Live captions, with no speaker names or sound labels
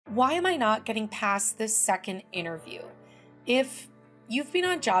Why am I not getting past this second interview? If you've been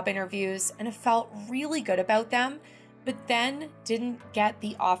on job interviews and have felt really good about them, but then didn't get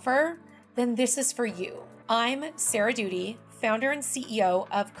the offer, then this is for you. I'm Sarah Doody, founder and CEO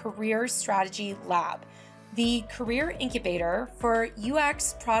of Career Strategy Lab, the career incubator for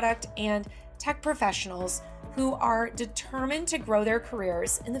UX, product, and tech professionals who are determined to grow their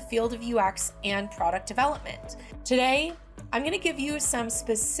careers in the field of UX and product development. Today, I'm going to give you some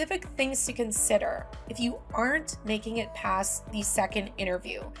specific things to consider if you aren't making it past the second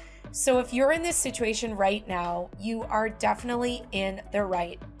interview. So if you're in this situation right now, you are definitely in the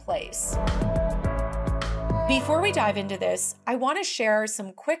right place. Before we dive into this, I want to share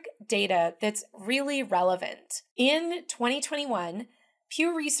some quick data that's really relevant. In 2021,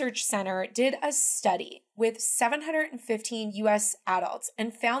 Pew Research Center did a study with 715 US adults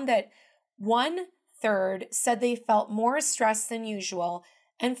and found that 1/3 said they felt more stressed than usual,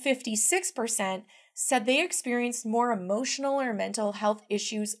 and 56% said they experienced more emotional or mental health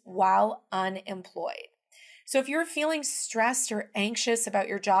issues while unemployed. So if you're feeling stressed or anxious about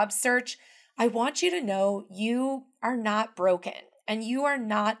your job search, I want you to know you are not broken and you are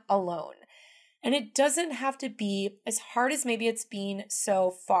not alone. And it doesn't have to be as hard as maybe it's been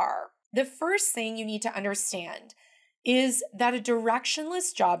so far. The first thing you need to understand is that a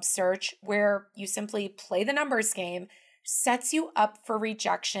directionless job search where you simply play the numbers game sets you up for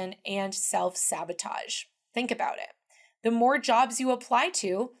rejection and self-sabotage. Think about it. The more jobs you apply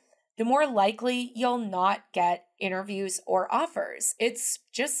to, the more likely you'll not get interviews or offers. It's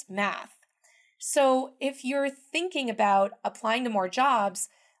just math. So if you're thinking about applying to more jobs,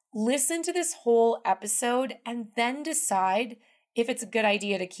 listen to this whole episode and then decide if it's a good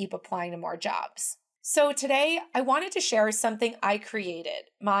idea to keep applying to more jobs. So today, I wanted to share something I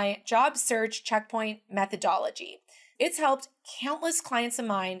created, my job search checkpoint methodology. It's helped countless clients of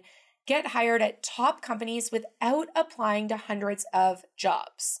mine get hired at top companies without applying to hundreds of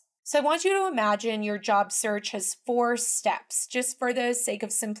jobs. So I want you to imagine your job search has 4 steps, just for the sake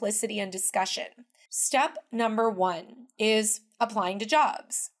of simplicity and discussion. Step number 1 is applying to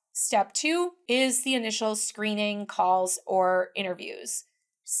jobs. Step 2 is the initial screening, calls, or interviews.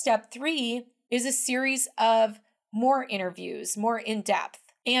 Step 3 is a series of more interviews, more in-depth.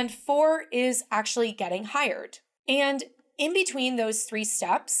 And 4 is actually getting hired. And in between those 3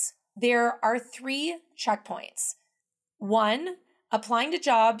 steps, there are 3 checkpoints. 1, applying to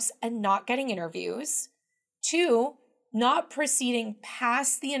jobs and not getting interviews. 2, not proceeding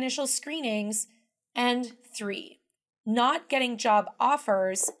past the initial screenings. And 3, not getting job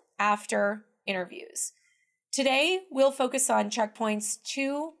offers after interviews. Today, we'll focus on checkpoints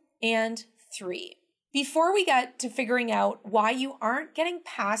 2 and 3. Before we get to figuring out why you aren't getting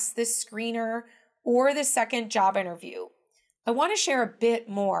past this screener or the second job interview, I want to share a bit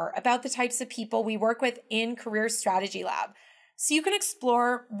more about the types of people we work with in Career Strategy Lab, so you can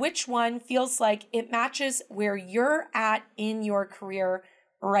explore which one feels like it matches where you're at in your career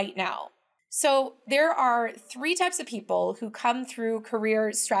right now. So there are 3 types of people who come through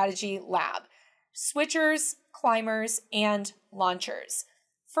Career Strategy Lab: switchers, climbers, and launchers.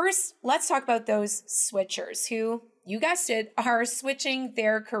 First, let's talk about those switchers who, you guessed it, are switching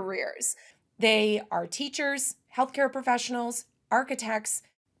their careers. They are teachers, healthcare professionals, architects,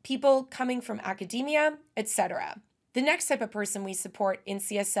 people coming from academia, etc. The next type of person we support in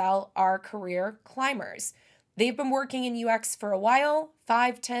CSL are career climbers. They've been working in UX for a while,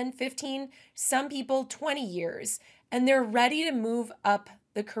 5, 10, 15, some people 20 years, and they're ready to move up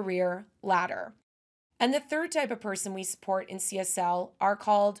the career ladder. And the third type of person we support in CSL are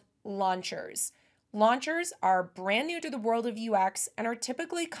called launchers. Launchers are brand new to the world of UX and are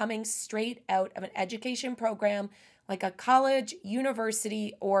typically coming straight out of an education program like a college,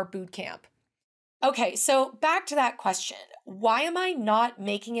 university, or boot camp. Okay, so back to that question. Why am I not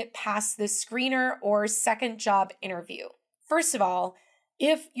making it past the screener or second job interview? First of all,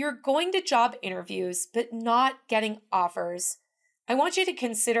 if you're going to job interviews but not getting offers, I want you to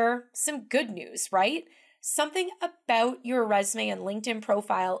consider some good news, right? Something about your resume and LinkedIn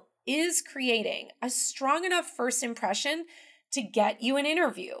profile is creating a strong enough first impression to get you an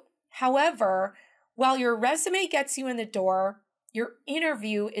interview. However, while your resume gets you in the door, your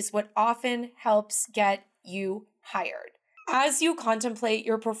interview is what often helps get you hired. As you contemplate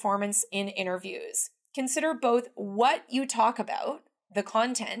your performance in interviews, consider both what you talk about, the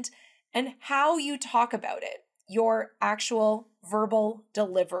content, and how you talk about it, your actual verbal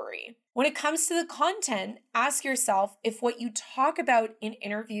delivery. When it comes to the content, ask yourself if what you talk about in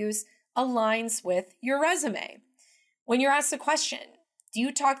interviews aligns with your resume. When you're asked a question, do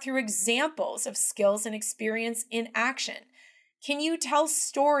you talk through examples of skills and experience in action? Can you tell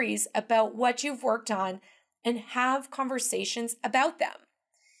stories about what you've worked on and have conversations about them?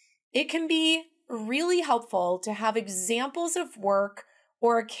 It can be really helpful to have examples of work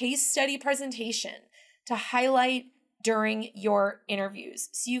or a case study presentation to highlight during your interviews,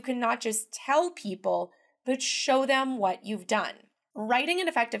 so you can not just tell people, but show them what you've done. Writing an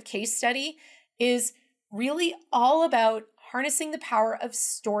effective case study is really all about harnessing the power of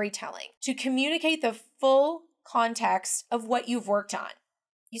storytelling to communicate the full context of what you've worked on.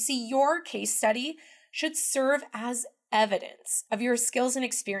 You see, your case study should serve as evidence of your skills and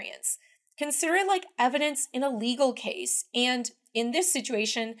experience. Consider it like evidence in a legal case. And in this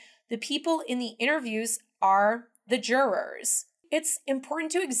situation, the people in the interviews are the jurors. It's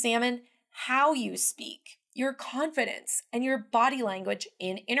important to examine how you speak, your confidence, and your body language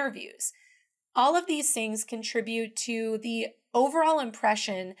in interviews. All of these things contribute to the overall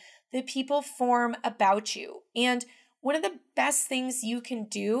impression that people form about you. And one of the best things you can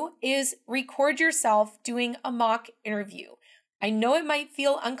do is record yourself doing a mock interview. I know it might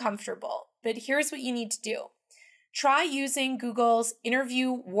feel uncomfortable, but here's what you need to do. Try using Google's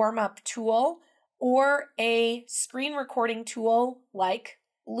interview warm-up tool or a screen recording tool like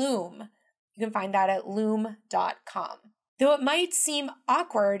Loom. You can find that at loom.com. Though it might seem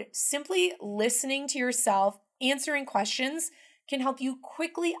awkward, simply listening to yourself answering questions can help you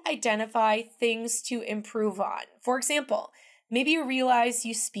quickly identify things to improve on. For example, maybe you realize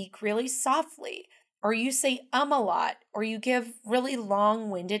you speak really softly, or you say a lot, or you give really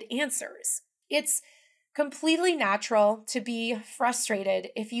long-winded answers. It's completely natural to be frustrated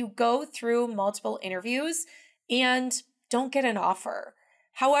if you go through multiple interviews and don't get an offer.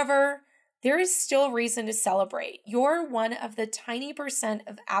 However, there is still reason to celebrate. You're one of the tiny percent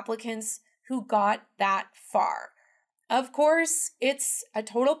of applicants who got that far. Of course, it's a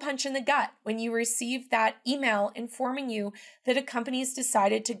total punch in the gut when you receive that email informing you that a company's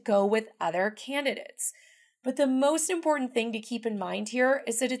decided to go with other candidates. But the most important thing to keep in mind here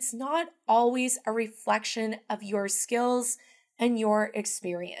is that it's not always a reflection of your skills and your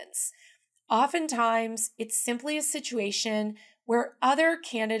experience. Oftentimes, it's simply a situation where other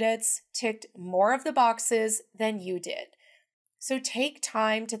candidates ticked more of the boxes than you did. So take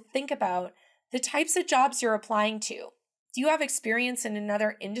time to think about the types of jobs you're applying to. Do you have experience in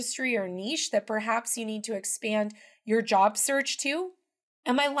another industry or niche that perhaps you need to expand your job search to?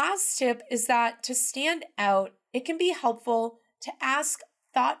 And my last tip is that to stand out, it can be helpful to ask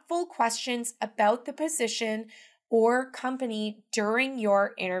thoughtful questions about the position or company during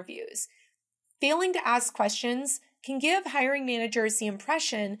your interviews. Failing to ask questions can give hiring managers the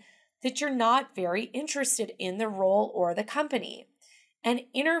impression that you're not very interested in the role or the company. And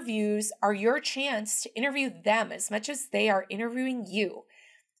interviews are your chance to interview them as much as they are interviewing you.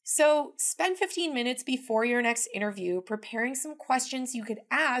 So spend 15 minutes before your next interview preparing some questions you could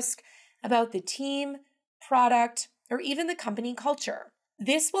ask about the team, product, or even the company culture.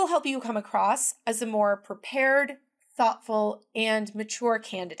 This will help you come across as a more prepared, thoughtful, and mature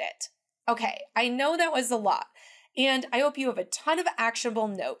candidate. Okay, I know that was a lot, and I hope you have a ton of actionable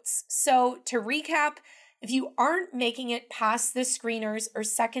notes. So to recap, if you aren't making it past the screeners or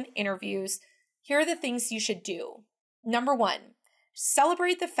second interviews, here are the things you should do. Number 1,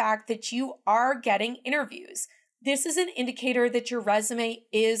 celebrate the fact that you are getting interviews. This is an indicator that your resume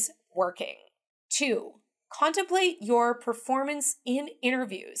is working. 2, contemplate your performance in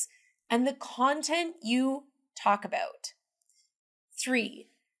interviews and the content you talk about. 3,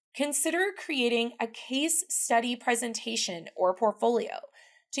 consider creating a case study presentation or portfolio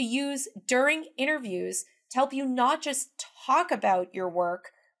to use during interviews to help you not just talk about your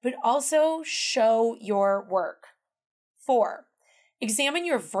work, but also show your work. 4, examine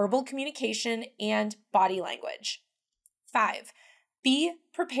your verbal communication and body language. 5, be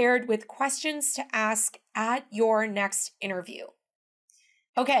prepared with questions to ask at your next interview.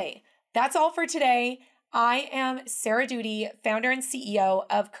 Okay, that's all for today. I am Sarah Doody, founder and CEO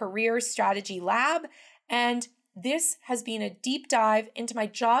of Career Strategy Lab, and this has been a deep dive into my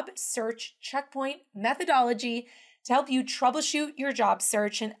job search checkpoint methodology to help you troubleshoot your job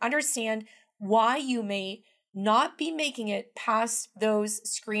search and understand why you may not be making it past those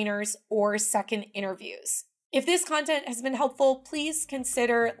screeners or second interviews. If this content has been helpful, please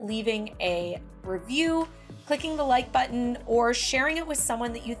consider leaving a review, clicking the like button, or sharing it with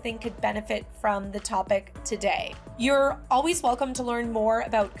someone that you think could benefit from the topic today. You're always welcome to learn more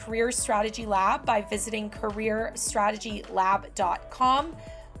about Career Strategy Lab by visiting careerstrategylab.com.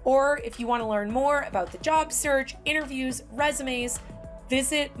 Or if you want to learn more about the job search, interviews, resumes,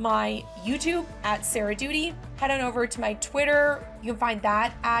 Visit my YouTube at Sarah Doody. Head on over to my Twitter. You can find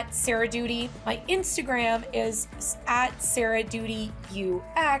that at Sarah Doody. My Instagram is at Sarah Doody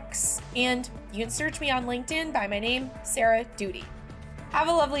UX. And you can search me on LinkedIn by my name, Sarah Doody. Have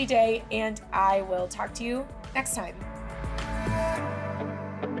a lovely day, and I will talk to you next time.